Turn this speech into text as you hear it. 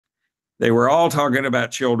They were all talking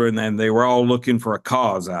about children, and they were all looking for a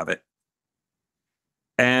cause of it.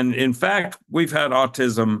 And in fact, we've had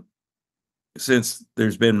autism since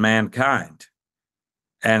there's been mankind.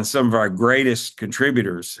 And some of our greatest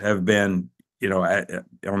contributors have been,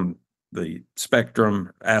 on the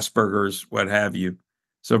spectrum, Asperger's, what have you.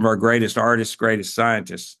 Some of our greatest artists, greatest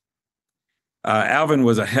scientists. Alvin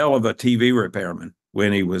was a hell of a TV repairman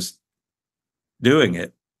when he was doing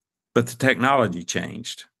it, but the technology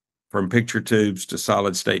changed from picture tubes to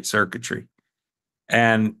solid state circuitry.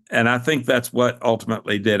 And I think that's what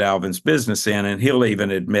ultimately did Alvin's business in. And he'll even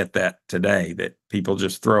admit that today, that people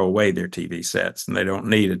just throw away their TV sets and they don't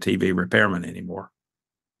need a TV repairman anymore.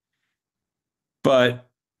 But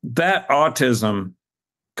that autism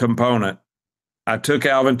component, I took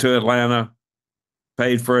Alvin to Atlanta,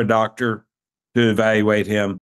 paid for a doctor to evaluate him.